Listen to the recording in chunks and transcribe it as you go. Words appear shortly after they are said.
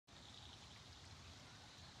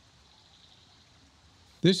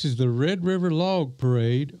This is the Red River Log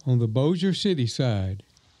Parade on the Bossier City side.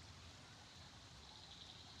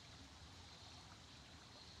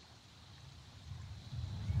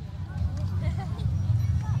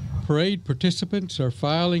 Parade participants are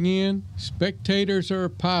filing in, spectators are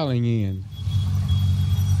piling in.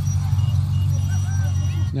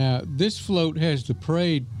 Now, this float has the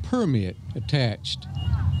parade permit attached.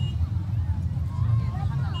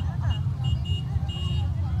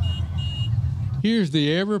 Here's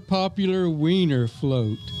the ever-popular Wiener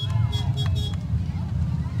float.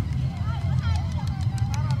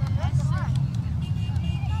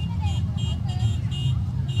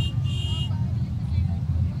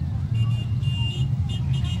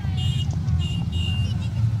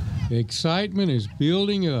 The excitement is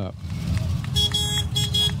building up.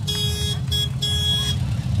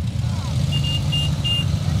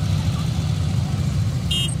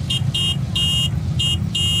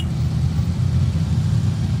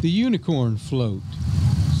 The Unicorn Float,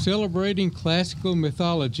 celebrating classical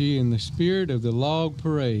mythology in the spirit of the log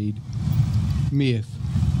parade. Myth.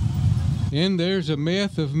 And there's a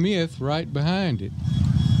meth of myth right behind it.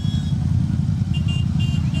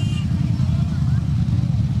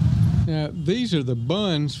 Now, these are the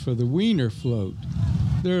buns for the Wiener float.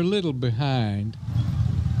 They're a little behind.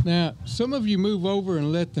 Now, some of you move over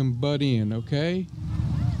and let them butt in, okay?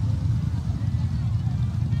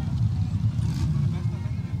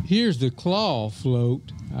 Here's the claw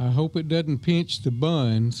float. I hope it doesn't pinch the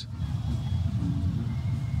buns.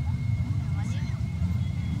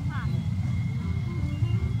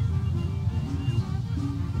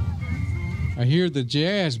 I hear the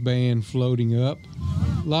jazz band floating up.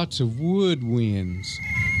 Lots of woodwinds.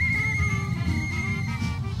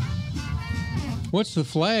 What's the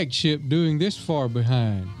flagship doing this far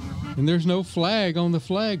behind? And there's no flag on the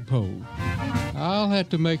flagpole. I'll have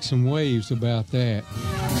to make some waves about that.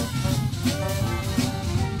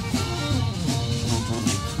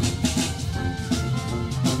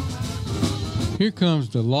 Here comes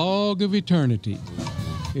the log of eternity.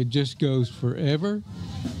 It just goes forever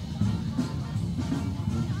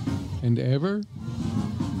and ever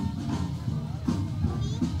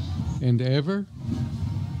and ever,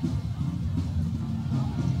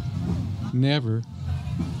 never.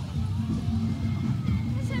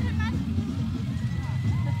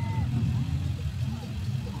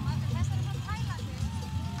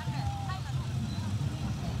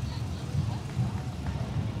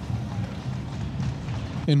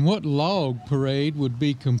 And what log parade would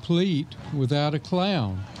be complete without a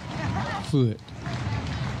clown foot?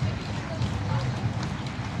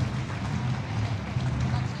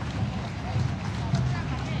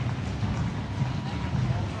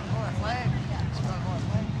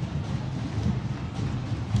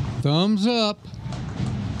 Thumbs up.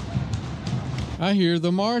 I hear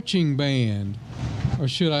the marching band, or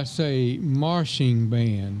should I say marching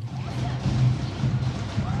band.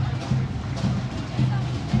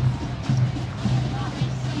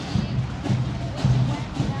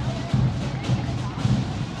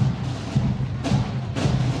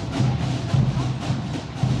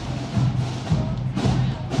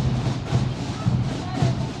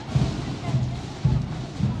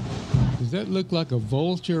 Does that look like a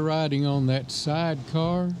vulture riding on that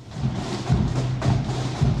sidecar?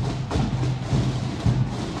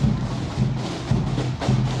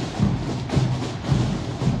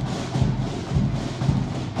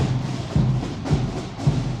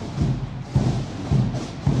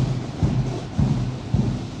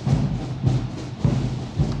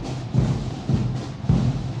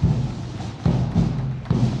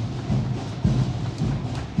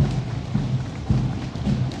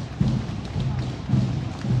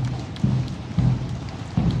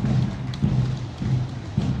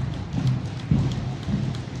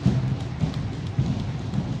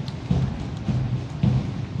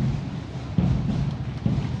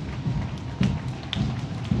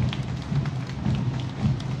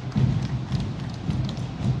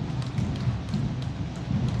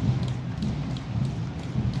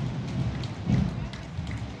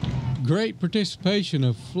 Great participation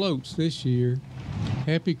of floats this year.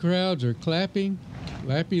 Happy crowds are clapping,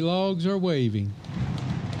 lappy logs are waving.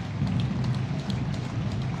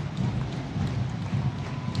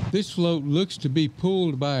 This float looks to be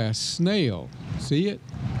pulled by a snail. See it?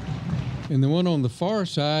 And the one on the far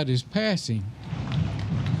side is passing.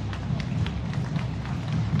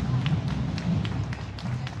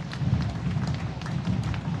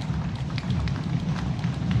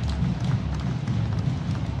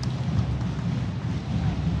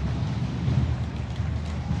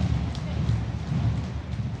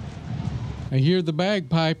 I hear the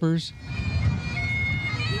bagpipers.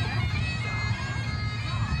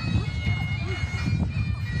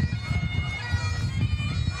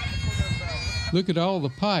 Look at all the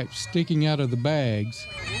pipes sticking out of the bags.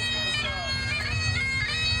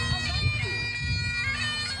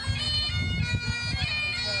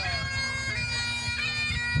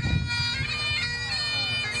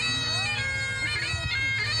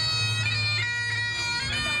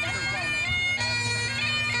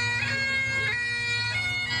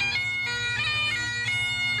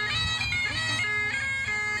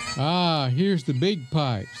 Ah, here's the big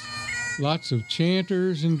pipes. Lots of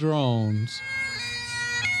chanters and drones.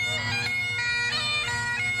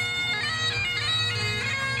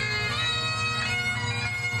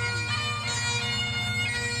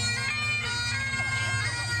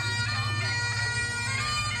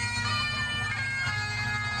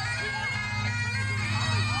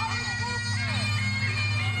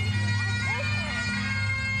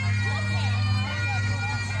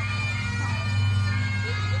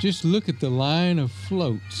 Just look at the line of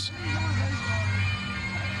floats.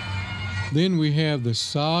 Then we have the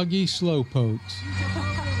soggy slowpokes.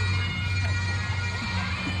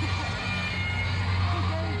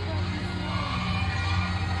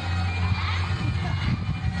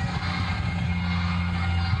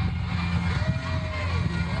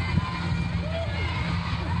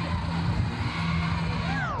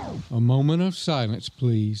 A moment of silence,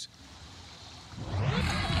 please.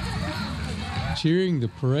 Cheering the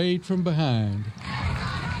parade from behind.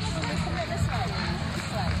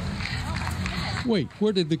 Wait,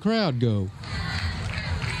 where did the crowd go?